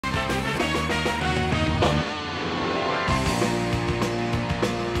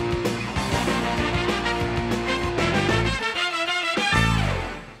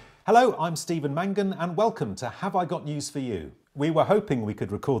Hello, I'm Stephen Mangan and welcome to Have I Got News For You? We were hoping we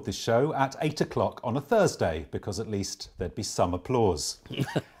could record this show at 8 o'clock on a Thursday because at least there'd be some applause.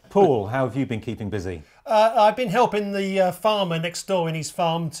 Paul, how have you been keeping busy? I've been helping the farmer next door in his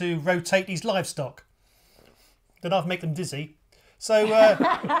farm to rotate his livestock. Don't have to make them dizzy. So,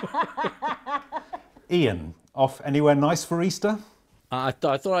 Ian, off anywhere nice for Easter? I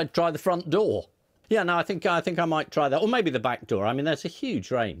thought I'd try the front door. Yeah, no, I think I might try that, or maybe the back door. I mean, there's a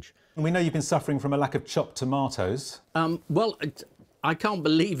huge range. And we know you've been suffering from a lack of chopped tomatoes. Well, I can't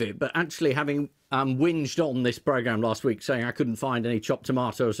believe it, but actually having whinged on this programme last week saying I couldn't find any chopped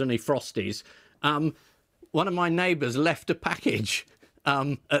tomatoes or any Frosties, one of my neighbours left a package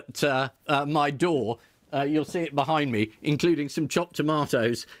at my door. You'll see it behind me, including some chopped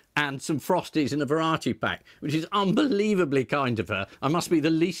tomatoes and some Frosties in a variety pack, which is unbelievably kind of her. I must be the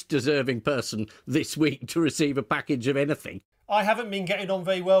least deserving person this week to receive a package of anything. I haven't been getting on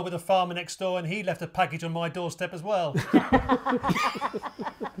very well with the farmer next door, and he left a package on my doorstep as well.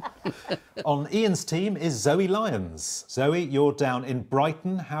 On Ian's team is Zoe Lyons. Zoe, you're down in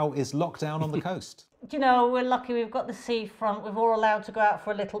Brighton. How is lockdown on the coast? Do you know, we're lucky we've got the seafront. We're all allowed to go out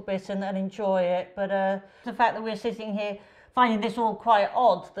for a little bit and enjoy it. But the fact that we're sitting here finding this all quite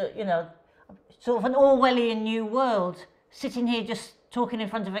odd, that, you know, sort of an Orwellian new world, sitting here just talking in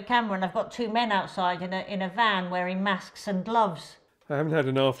front of a camera, and I've got two men outside in a van wearing masks and gloves. I haven't had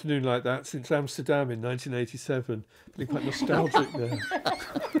an afternoon like that since Amsterdam in 1987. Feeling quite nostalgic now.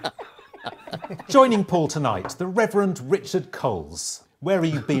 Joining Paul tonight, the Reverend Richard Coles. Where are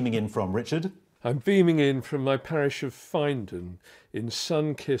you beaming in from, Richard? I'm beaming in from my parish of Findon in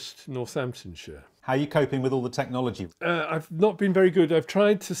sun-kissed Northamptonshire. How are you coping with all the technology? I've not been very good. I've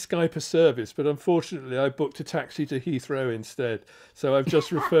tried to Skype a service, but unfortunately I booked a taxi to Heathrow instead. So I've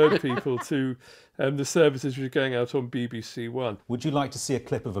just referred people to the services which are going out on BBC One. Would you like to see a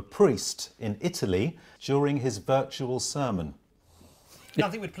clip of a priest in Italy during his virtual sermon?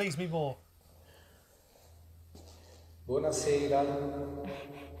 Nothing would please me more. Buonasera.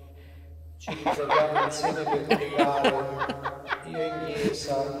 Ci ritroviamo insieme per pregare, io in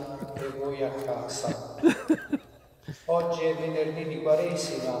chiesa e voi a casa. Oggi è venerdì di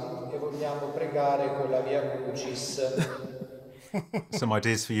Quaresima e vogliamo pregare con la Via Crucis. Some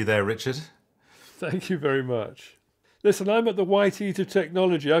ideas for you there, Richard. Thank you very much. Listen, I'm at the white heat of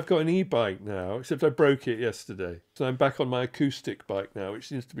technology. I've got an e-bike now, except I broke it yesterday. So I'm back on my acoustic bike now, which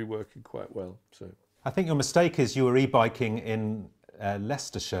seems to be working quite well. So I think your mistake is you were e-biking in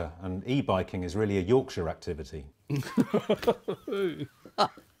Leicestershire, and e-biking is really a Yorkshire activity.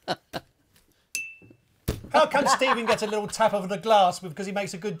 How come Stephen gets a little tap over the glass because he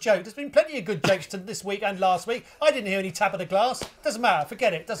makes a good joke? There's been plenty of good jokes this week and last week. I didn't hear any tap of the glass. Doesn't matter.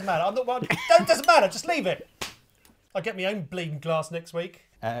 Forget it. Doesn't matter. I'm not one. No, it doesn't matter. Just leave it. I'll get my own bleeding glass next week.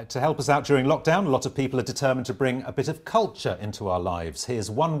 To help us out during lockdown, a lot of people are determined to bring a bit of culture into our lives.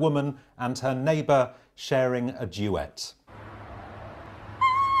 Here's one woman and her neighbour sharing a duet.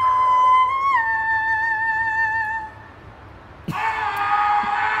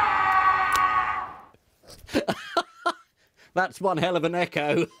 That's one hell of an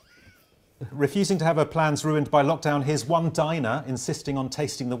echo. Refusing to have her plans ruined by lockdown, here's one diner insisting on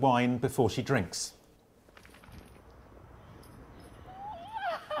tasting the wine before she drinks.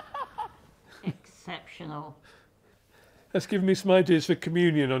 Exceptional. that's given me some ideas for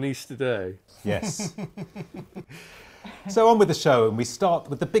communion on Easter Day. Yes. So on with the show, and we start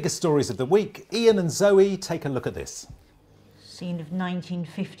with the biggest stories of the week. Ian and Zoe, take a look at this. Scene of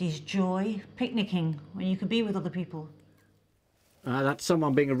 1950s joy, picnicking when you could be with other people. That's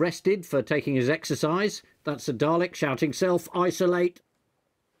someone being arrested for taking his exercise. That's a Dalek shouting self-isolate.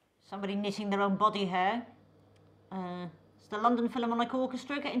 Somebody knitting their own body hair. Is the London Philharmonic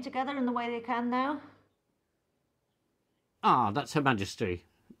Orchestra getting together in the way they can now? Ah, that's Her Majesty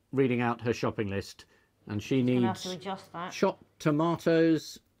reading out her shopping list. And she Gonna have needs to adjust that. chopped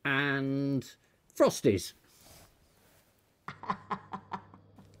tomatoes and Frosties.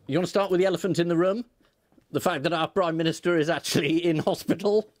 You want to start with the elephant in the room? The fact that our Prime Minister is actually in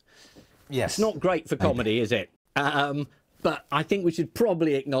hospital? Yes. It's not great for comedy, is it? But I think we should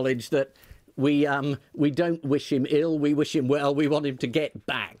probably acknowledge that we don't wish him ill, we wish him well, we want him to get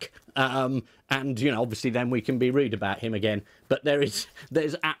back. And, you know, obviously then we can be rude about him again. But there's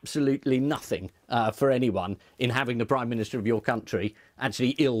absolutely nothing for anyone in having the Prime Minister of your country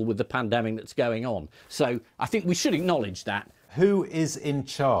actually ill with the pandemic that's going on. So I think we should acknowledge that. Who is in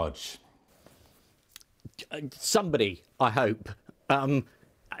charge? Somebody, I hope.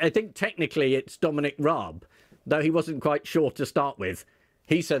 I think technically it's Dominic Raab, though he wasn't quite sure to start with.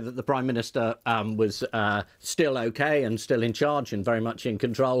 He said that the Prime Minister was still okay and still in charge and very much in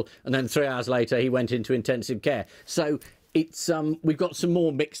control. And then 3 hours later, he went into intensive care. So it's we've got some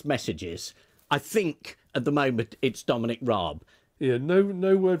more mixed messages. I think at the moment it's Dominic Raab. Yeah,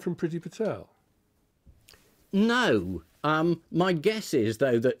 no word from Priti Patel. No. My guess is,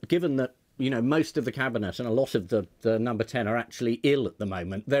 though, that given that, you know, most of the cabinet and a lot of the number 10 are actually ill at the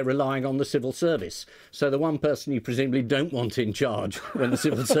moment, they're relying on the civil service. So the one person you presumably don't want in charge when the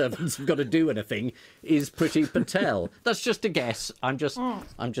civil servants have got to do anything is Priti Patel. That's just a guess. I'm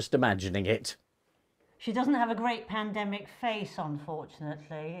just imagining it. She doesn't have a great pandemic face,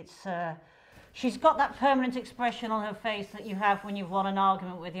 unfortunately. It's she's got that permanent expression on her face that you have when you've won an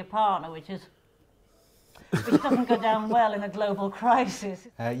argument with your partner, which doesn't go down well in a global crisis.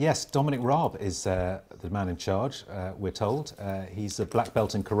 Yes, Dominic Raab is the man in charge, we're told. He's a black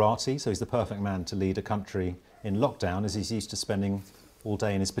belt in karate, so he's the perfect man to lead a country in lockdown, as he's used to spending all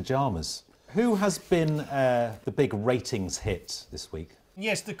day in his pyjamas. Who has been the big ratings hit this week?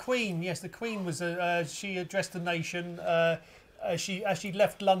 Yes, the Queen. Yes, the Queen was. She addressed the nation. As she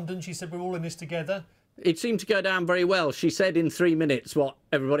left London, she said, "We're all in this together." It seemed to go down very well. She said in 3 minutes what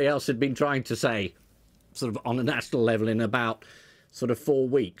everybody else had been trying to say, sort of on a national level, in about sort of 4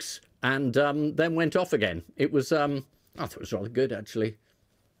 weeks, and then went off again. It was, I thought it was rather good, actually.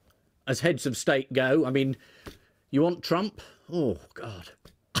 As heads of state go, I mean, you want Trump? Oh, God.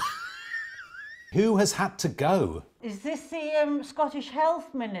 Who has had to go? Is this the Scottish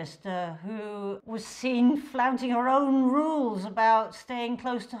Health Minister who was seen flouting her own rules about staying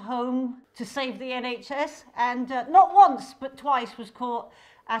close to home to save the NHS? And not once, but twice was caught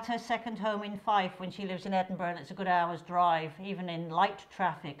at her second home in Fife when she lives in Edinburgh, and it's a good hour's drive, even in light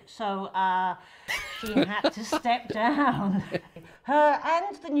traffic. So she had to step down. Her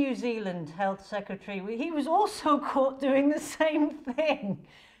and the New Zealand Health Secretary, he was also caught doing the same thing.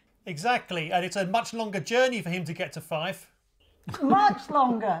 Exactly, and it's a much longer journey for him to get to Fife. Much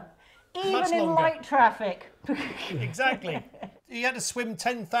longer, even Much in longer. light traffic. Exactly. He had to swim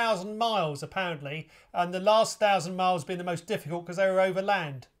 10,000 miles, apparently, and the last 1,000 miles being the most difficult because they were over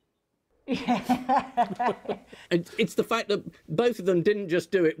land. It's the fact that both of them didn't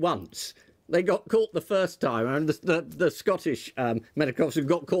just do it once. They got caught the first time, and the Scottish medical officer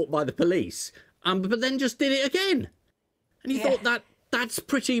got caught by the police, but then just did it again. And he thought that's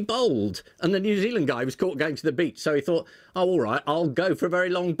pretty bold. And the New Zealand guy was caught going to the beach, so he thought, oh, all right, I'll go for a very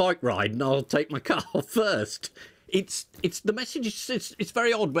long bike ride and I'll take my car first. It's the message. It's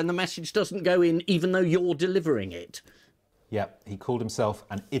very odd when the message doesn't go in, even though you're delivering it. Yep, he called himself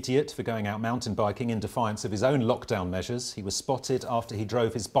an idiot for going out mountain biking in defiance of his own lockdown measures. He was spotted after he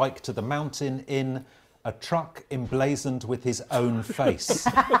drove his bike to the mountain in a truck emblazoned with his own face.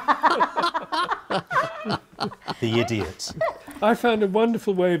 The idiot. I found a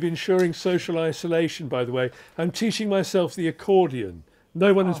wonderful way of ensuring social isolation, by the way. I'm teaching myself the accordion.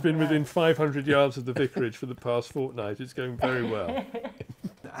 No one has been within 500 yards of the vicarage for the past fortnight. It's going very well.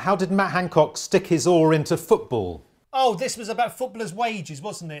 How did Matt Hancock stick his oar into football? Oh, this was about footballers' wages,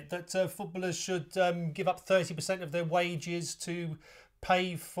 wasn't it? That footballers should give up 30% of their wages to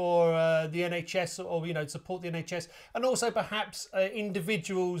pay for the NHS, or, you know, support the NHS, and also perhaps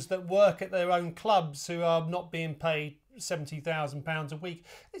individuals that work at their own clubs who are not being paid £70,000 a week.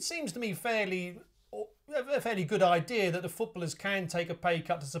 It seems to me a fairly good idea that the footballers can take a pay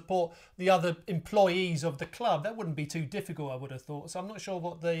cut to support the other employees of the club. That wouldn't be too difficult, I would have thought. So I'm not sure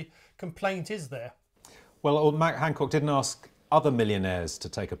what the complaint is there. Well, Matt Hancock didn't ask other millionaires to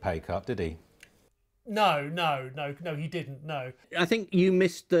take a pay cut, did he? No, he didn't, no. I think you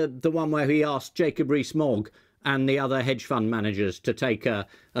missed the one where he asked Jacob Rees-Mogg and the other hedge fund managers to take a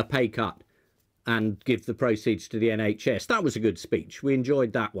pay cut and give the proceeds to the NHS. That was a good speech. We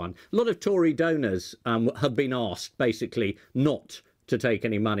enjoyed that one. A lot of Tory donors have been asked, basically, not to take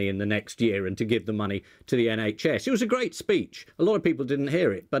any money in the next year and to give the money to the NHS. It was a great speech. A lot of people didn't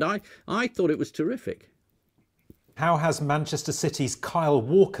hear it, but I thought it was terrific. How has Manchester City's Kyle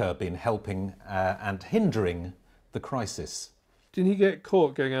Walker been helping and hindering the crisis? Didn't he get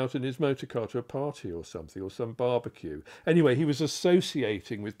caught going out in his motor car to a party or something, or some barbecue? Anyway, he was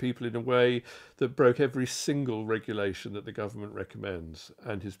associating with people in a way that broke every single regulation that the government recommends,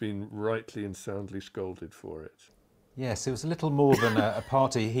 and has been rightly and soundly scolded for it. Yes, it was a little more than a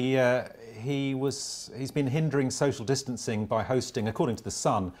party. He's been hindering social distancing by hosting, according to The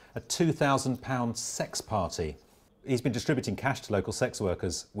Sun, a £2,000 sex party. He's been distributing cash to local sex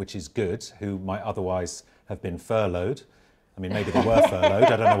workers, which is good, who might otherwise have been furloughed. I mean, maybe they were furloughed.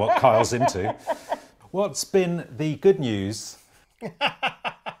 I don't know what Kyle's into. What's been the good news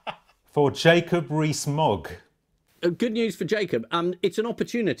for Jacob Rees-Mogg? good news for Jacob. It's an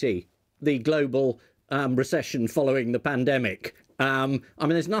opportunity, the global recession following the pandemic. I mean,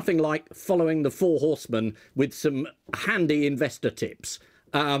 there's nothing like following the four horsemen with some handy investor tips.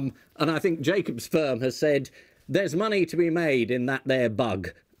 And I think Jacob's firm has said there's money to be made in that there bug.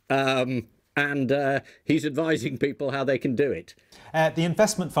 And he's advising people how they can do it. The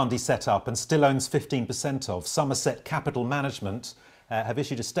investment fund he set up and still owns 15% of, Somerset Capital Management, have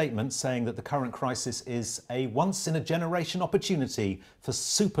issued a statement saying that the current crisis is a once-in-a-generation opportunity for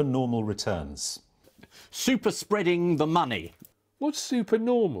supernormal returns. Super spreading the money. What's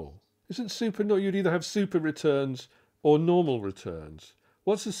supernormal? Isn't supernormal? You'd either have super returns or normal returns.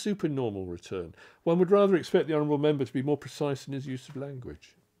 What's a supernormal return? One would rather expect the honourable member to be more precise in his use of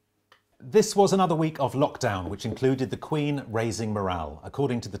language. This was another week of lockdown, which included the Queen raising morale.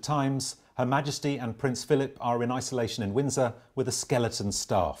 According to The Times, Her Majesty and Prince Philip are in isolation in Windsor with a skeleton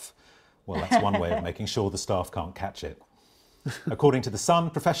staff. Well, that's one way of making sure the staff can't catch it. According to The Sun,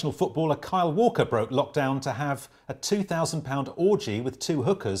 professional footballer Kyle Walker broke lockdown to have a £2,000 orgy with two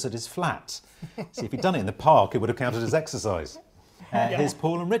hookers at his flat. See, if he'd done it in the park, it would have counted as exercise. Here's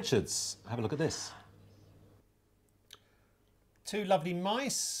Paul and Richards. Have a look at this. Two lovely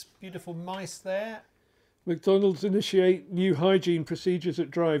mice, beautiful mice there. McDonald's initiate new hygiene procedures at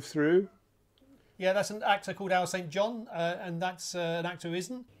drive-through. Yeah, that's an actor called Al St. John, and that's an actor who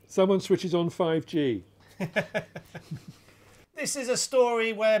isn't. Someone switches on 5G. This is a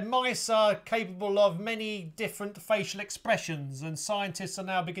story where mice are capable of many different facial expressions, and scientists are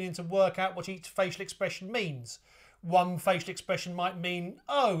now beginning to work out what each facial expression means. One facial expression might mean,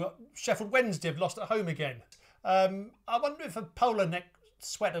 oh, Sheffield Wednesday have lost at home again. I wonder if a polar neck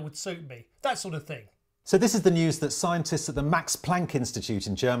sweater would suit me. That sort of thing. So this is the news that scientists at the Max Planck Institute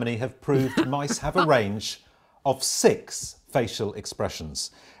in Germany have proved mice have a range of 6 facial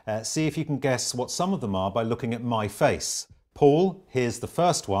expressions. See if you can guess what some of them are by looking at my face. Paul, here's the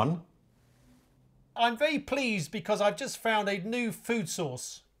first one. I'm very pleased because I've just found a new food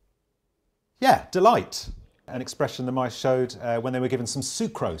source. Yeah, delight. An expression the mice showed when they were given some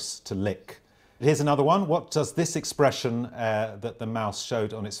sucrose to lick. Here's another one. What does this expression that the mouse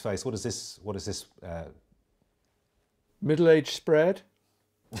showed on its face, what is this? Middle-aged spread.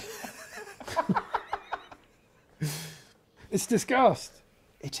 It's disgust.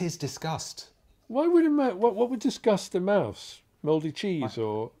 It is disgust. Why would what would disgust a mouse? Mouldy cheese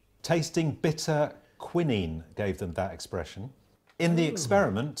or... Tasting bitter quinine gave them that expression. In the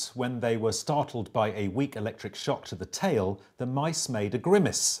experiment, when they were startled by a weak electric shock to the tail, the mice made a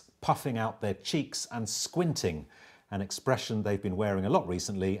grimace, puffing out their cheeks and squinting, an expression they've been wearing a lot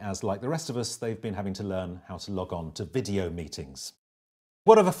recently as, like the rest of us, they've been having to learn how to log on to video meetings.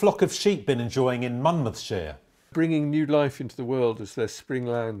 What have a flock of sheep been enjoying in Monmouthshire? Bringing new life into the world as their spring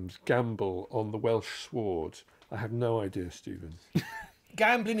lambs gambol on the Welsh sward. I have no idea, Stephen.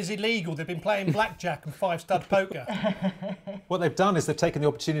 Gambling is illegal. They've been playing blackjack and 5-stud poker. What they've done is they've taken the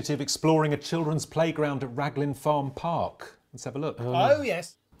opportunity of exploring a children's playground at Raglan Farm Park. Let's have a look. Oh,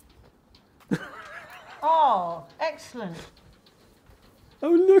 yes. Oh, excellent.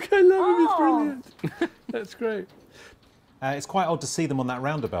 Oh, look, I love him. It's brilliant. That's great. It's quite odd to see them on that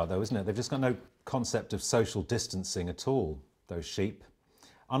roundabout, though, isn't it? They've just got no concept of social distancing at all, those sheep.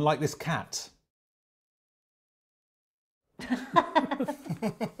 Unlike this cat.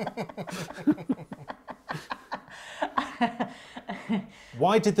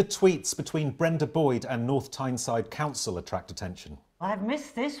 Why did the tweets between Brenda Boyd and North Tyneside Council attract attention? I've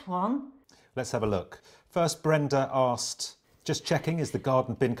missed this one. Let's have a look. First, Brenda asked, just checking, is the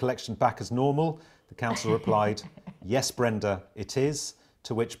garden bin collection back as normal? The council replied, yes, Brenda, it is.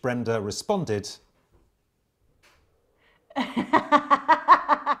 To which Brenda responded,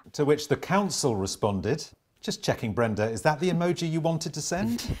 to which the council responded, just checking, Brenda, is that the emoji you wanted to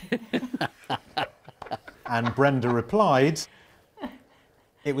send? And Brenda replied,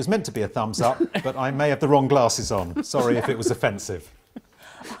 it was meant to be a thumbs up, but I may have the wrong glasses on. Sorry if it was offensive.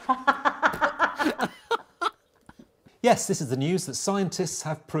 Yes, this is the news that scientists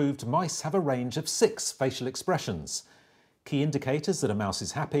have proved mice have a range of 6 facial expressions. Key indicators that a mouse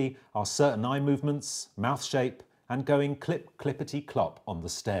is happy are certain eye movements, mouth shape, and going clippity-clop on the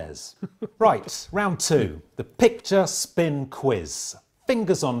stairs. Right, round 2, the picture spin quiz.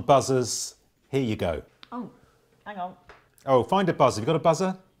 Fingers on buzzers. Here you go. Oh, hang on. Oh, find a buzzer. Have you got a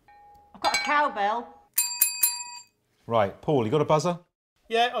buzzer? I've got a cowbell. Right, Paul, you got a buzzer?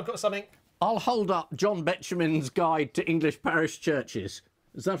 Yeah, I've got something. I'll hold up John Betjeman's Guide to English Parish Churches.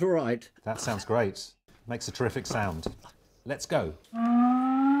 Is that all right? That sounds great. Makes a terrific sound. Let's go.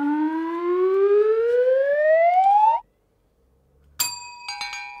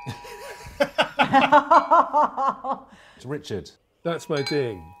 It's Richard. That's my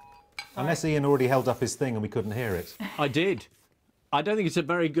ding. Unless Ian already held up his thing and we couldn't hear it. I did. I don't think it's a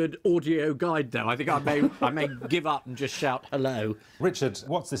very good audio guide, though. I think I may give up and just shout hello. Richard,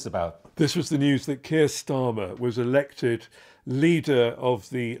 what's this about? This was the news that Keir Starmer was elected leader of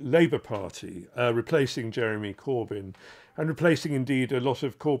the Labour Party, replacing Jeremy Corbyn, and replacing indeed a lot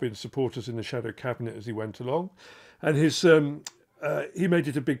of Corbyn supporters in the shadow cabinet as he went along. And he made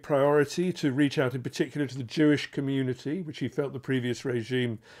it a big priority to reach out in particular to the Jewish community, which he felt the previous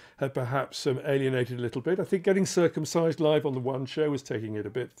regime had perhaps alienated a little bit. I think getting circumcised live on the One show was taking it a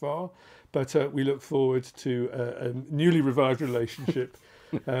bit far, but we look forward to a newly revived relationship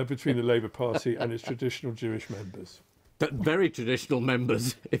between the Labour Party and its traditional Jewish members. But very traditional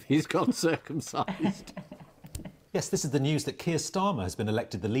members, if he's got circumcised. Yes, this is the news that Keir Starmer has been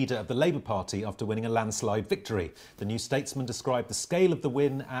elected the leader of the Labour Party after winning a landslide victory. The New Statesman described the scale of the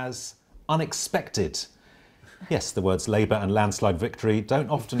win as unexpected. Yes, the words Labour and landslide victory don't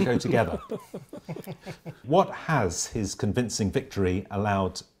often go together. What has his convincing victory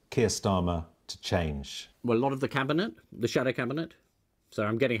allowed Keir Starmer to change? Well, a lot of the cabinet, the shadow cabinet. So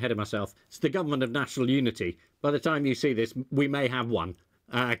I'm getting ahead of myself. It's the government of national unity. By the time you see this, we may have one.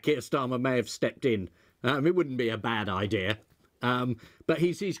 Keir Starmer may have stepped in. It wouldn't be a bad idea. But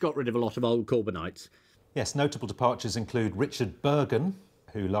he's got rid of a lot of old Corbynites. Yes, notable departures include Richard Bergen,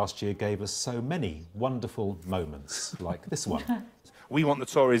 who last year gave us so many wonderful moments, like this one. We want the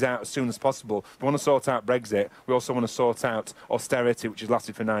Tories out as soon as possible. We want to sort out Brexit. We also want to sort out austerity, which has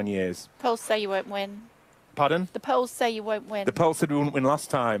lasted for 9 years. Polls say you won't win. Pardon? The polls say you won't win. The polls said we wouldn't win last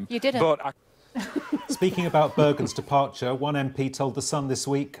time. You didn't. But Speaking about Bergen's departure, one MP told The Sun this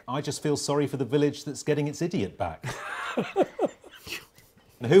week, "I just feel sorry for the village that's getting its idiot back."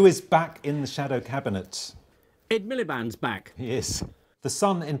 Who is back in the shadow cabinet? Ed Miliband's back. He is. The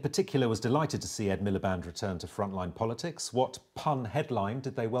Sun in particular was delighted to see Ed Miliband return to frontline politics. What pun headline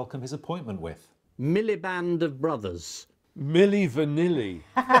did they welcome his appointment with? Miliband of brothers. Milli Vanilli.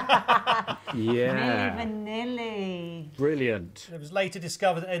 Yeah. Vanilli. Brilliant. It was later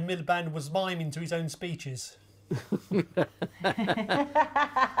discovered that Ed Miliband was miming to his own speeches.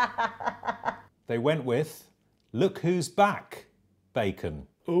 They went with "Look Who's Back," Bacon.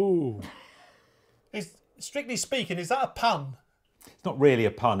 Ooh. Strictly speaking, is that a pun? It's not really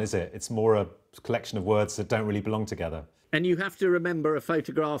a pun, is it? It's more a collection of words that don't really belong together. And you have to remember a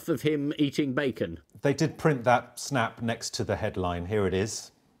photograph of him eating bacon. They did print that snap next to the headline. Here it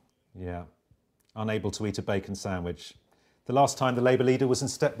is. Yeah. Unable to eat a bacon sandwich. The last time the Labour leader was in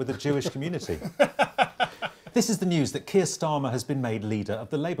step with the Jewish community. This is the news that Keir Starmer has been made leader of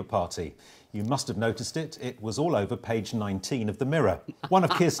the Labour Party. You must have noticed it. It was all over page 19 of the Mirror. One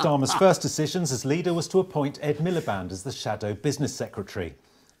of Keir Starmer's first decisions as leader was to appoint Ed Miliband as the shadow business secretary.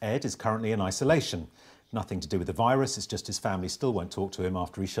 Ed is currently in isolation. Nothing to do with the virus, it's just his family still won't talk to him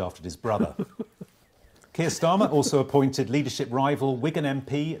after he shafted his brother. Keir Starmer also appointed leadership rival Wigan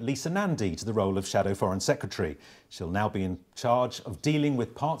MP Lisa Nandy to the role of Shadow Foreign Secretary. She'll now be in charge of dealing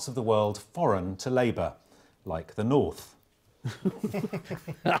with parts of the world foreign to Labour, like the North.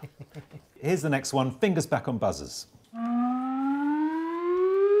 Here's the next one, fingers back on buzzers.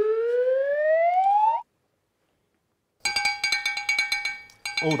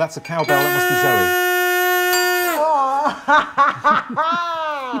 Oh, that's a cowbell, that must be Zoe.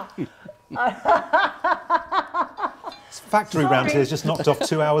 Factory round here is just knocked off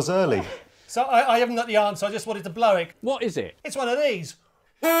 2 hours early. So I haven't got the answer, I just wanted to blow it. What is it? It's one of these.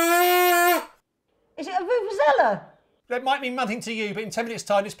 Is it a vuvuzela? It might mean nothing to you, but in 10 minutes'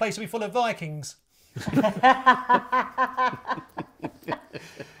 time, this place will be full of Vikings.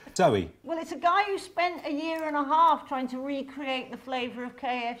 Zoe. Well, it's a guy who spent a year and a half trying to recreate the flavour of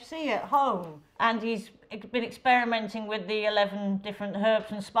KFC at home. And he's been experimenting with the 11 different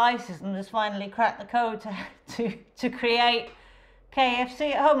herbs and spices and has finally cracked the code to create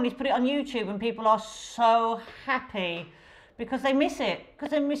KFC at home. And he's put it on YouTube and people are so happy because they miss it, because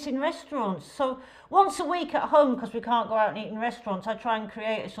they're missing restaurants. So once a week at home, because we can't go out and eat in restaurants, I try and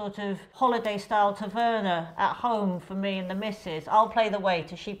create a sort of holiday-style taverna at home for me and the missus. I'll play the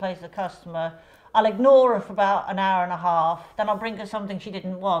waiter, she plays the customer. I'll ignore her for about an hour and a half, then I'll bring her something she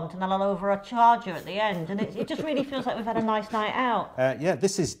didn't want, and then I'll overcharge her at the end. And it just really feels like we've had a nice night out. Yeah,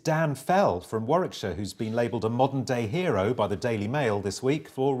 this is Dan Fell from Warwickshire, who's been labelled a modern-day hero by the Daily Mail this week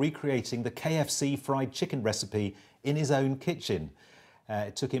for recreating the KFC fried chicken recipe in his own kitchen.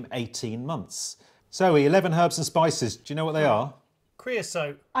 It took him 18 months. Zoe, 11 herbs and spices, do you know what they are?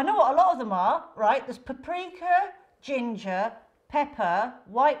 Creosote. I know what a lot of them are, right? There's paprika, ginger, pepper,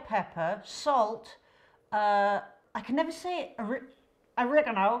 white pepper, salt, I can never say it,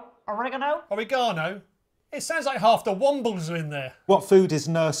 oregano, Oregano? Oregano? It sounds like half the Wombles are in there. What food is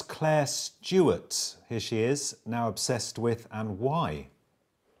nurse Claire Stewart? Here she is, now obsessed with, and why?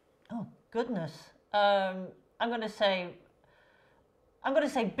 Oh, goodness. I'm going to say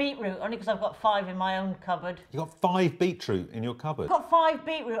beetroot, only because I've got 5 in my own cupboard. You got 5 beetroot in your cupboard. I've got 5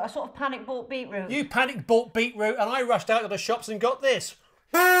 beetroot. I sort of panic bought beetroot. You panic bought beetroot and I rushed out to the shops and got this.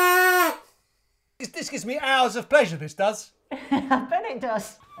 This gives me hours of pleasure, this does. I bet it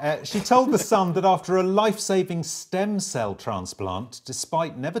does. She told The Sun that after a life-saving stem cell transplant,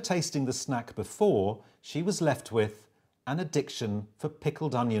 despite never tasting the snack before, she was left with an addiction for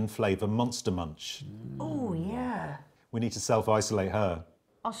pickled onion flavour Monster Munch. Oh, yeah. We need to self-isolate her.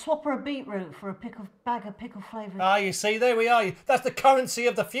 I'll swap her a beetroot for a bag of pickle flavour. Ah, you see, there we are. That's the currency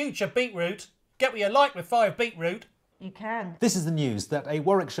of the future, beetroot. Get what you like with 5 beetroot. You can. This is the news that a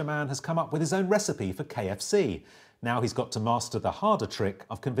Warwickshire man has come up with his own recipe for KFC. Now he's got to master the harder trick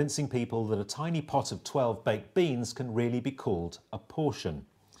of convincing people that a tiny pot of 12 baked beans can really be called a portion.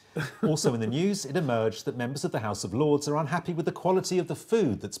 Also in the news, it emerged that members of the House of Lords are unhappy with the quality of the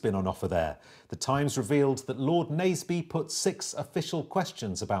food that's been on offer there. The Times revealed that Lord Naseby put 6 official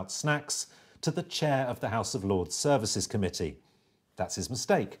questions about snacks to the chair of the House of Lords Services Committee. That's his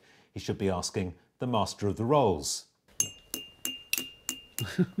mistake. He should be asking the Master of the Rolls.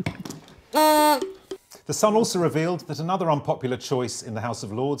 The Sun also revealed that another unpopular choice in the House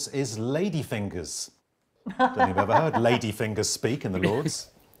of Lords is ladyfingers. Don't think I've ever heard ladyfingers speak in the Lords.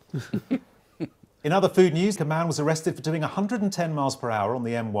 In other food news, a man was arrested for doing 110 miles per hour on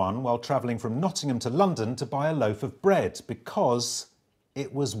the M1 while travelling from Nottingham to London to buy a loaf of bread because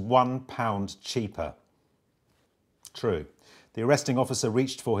it was £1 cheaper. True. The arresting officer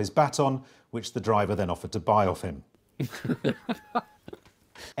reached for his baton, which the driver then offered to buy off him.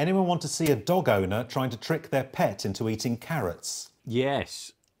 Anyone want to see a dog owner trying to trick their pet into eating carrots?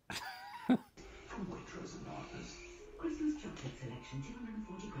 Yes. From Waitrose and Partners. Christmas chocolate selection,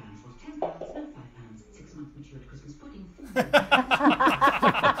 240 grams, was £10, no £5, 6 months matured Christmas pudding.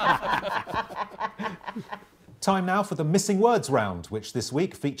 Time now for the Missing Words round, which this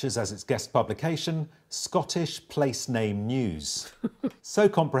week features as its guest publication, Scottish Place Name News. So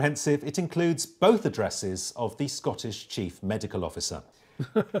comprehensive, it includes both addresses of the Scottish Chief Medical Officer.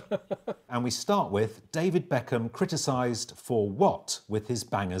 And we start with David Beckham criticised for what with his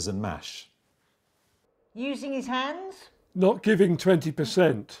bangers and mash? Using his hands? Not giving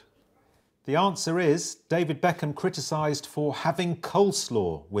 20%. The answer is David Beckham criticised for having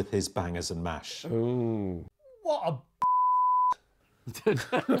coleslaw with his bangers and mash. Oh. What a...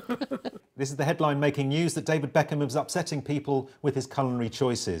 This is the headline making news that David Beckham is upsetting people with his culinary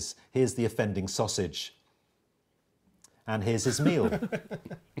choices. Here's the offending sausage. And here's his meal.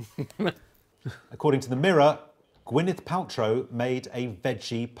 According to the Mirror, Gwyneth Paltrow made a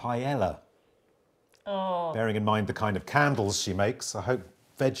veggie paella. Oh. Bearing in mind the kind of candles she makes, I hope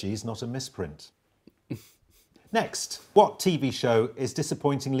veggie's not a misprint. Next, what TV show is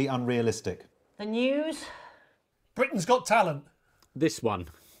disappointingly unrealistic? The news? Britain's Got Talent. This one.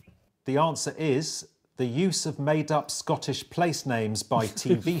 The answer is the use of made-up Scottish place names by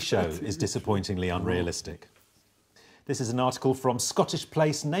TV show is disappointingly unrealistic. This is an article from Scottish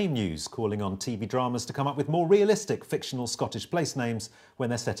Place Name News calling on TV dramas to come up with more realistic fictional Scottish place names when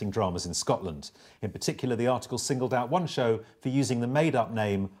they're setting dramas in Scotland. In particular, the article singled out one show for using the made-up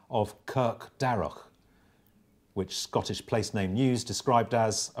name of Kirk Darroch, which Scottish Place Name News described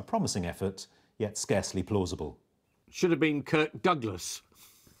as a promising effort, yet scarcely plausible. Should have been Kirk Douglas.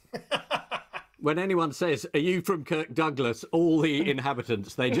 When anyone says, "Are you from Kirk Douglas?" all the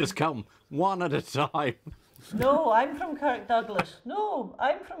inhabitants, they just come one at a time. No, I'm from Kirk Douglas. No,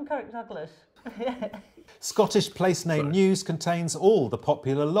 I'm from Kirk Douglas. Scottish Place Name News contains all the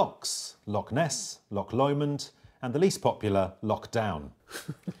popular lochs: Loch Ness, Loch Lomond, and the least popular, Loch Down.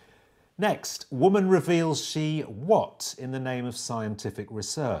 Next, woman reveals she what in the name of scientific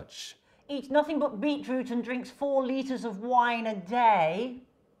research? Eats nothing but beetroot and drinks 4 litres of wine a day.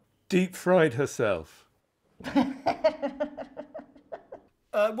 Deep fried herself.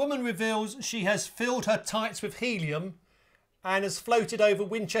 A woman reveals she has filled her tights with helium and has floated over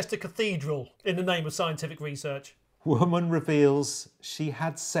Winchester Cathedral in the name of scientific research. Woman reveals she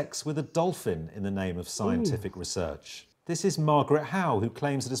had sex with a dolphin in the name of scientific research. This is Margaret Howe, who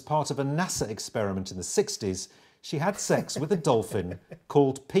claims that as part of a NASA experiment in the 60s, she had sex with a dolphin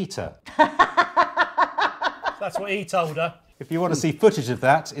called Peter. That's what he told her. If you want to see footage of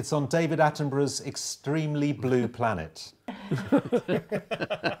that, it's on David Attenborough's Extremely Blue Planet.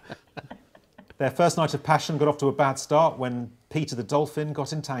 Their first night of passion got off to a bad start when Peter the dolphin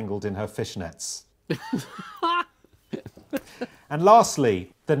got entangled in her fishnets. And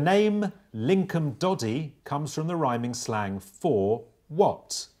lastly, the name Lincoln Doddy comes from the rhyming slang for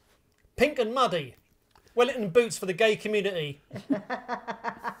what? Pink and muddy. Wellington boots for the gay community.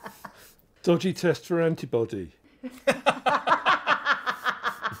 Dodgy test for antibody.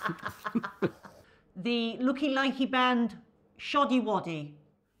 The Looky Likey band Shoddy Waddy.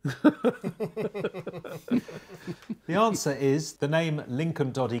 The answer is the name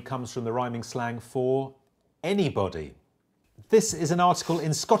Lincoln Doddy comes from the rhyming slang for anybody. This is an article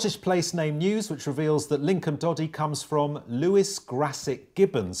in Scottish Place Name News which reveals that Lincoln Doddy comes from Lewis Grassic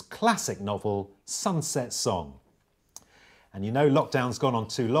Gibbon's classic novel Sunset Song. And you know lockdown's gone on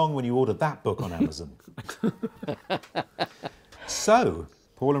too long when you ordered that book on Amazon. So,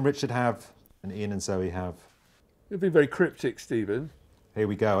 Paul and Richard have, and Ian and Zoe have. You're being very cryptic, Stephen. Here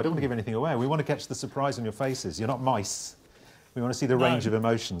we go. I don't want to give anything away. We want to catch the surprise on your faces. You're not mice. We want to see the range of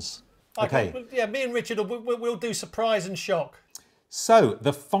emotions. Okay. Yeah, me and Richard, we'll do surprise and shock. So,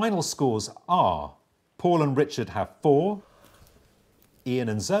 the final scores are Paul and Richard have 4, Ian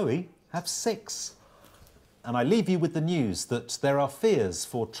and Zoe have 6. And I leave you with the news that there are fears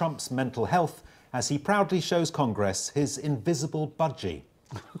for Trump's mental health as he proudly shows Congress his invisible budgie.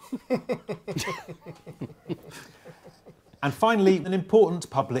 And finally, an important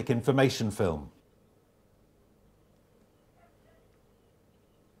public information film.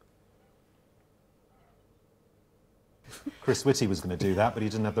 Chris Whitty was going to do that, but he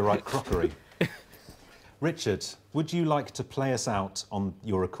didn't have the right crockery. Richard, would you like to play us out on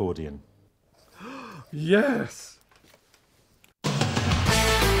your accordion? Yes!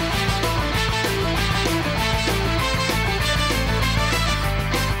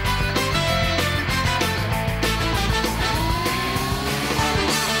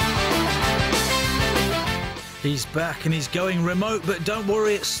 He's back and he's going remote, but don't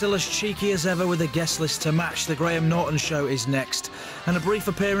worry, it's still as cheeky as ever with a guest list to match. The Graham Norton Show is next. And a brief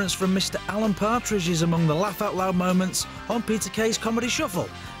appearance from Mr. Alan Partridge is among the laugh-out-loud moments on Peter Kay's Comedy Shuffle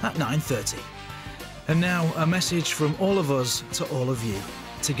at 9:30. And now, a message from all of us to all of you.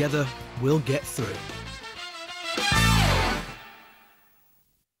 Together, we'll get through.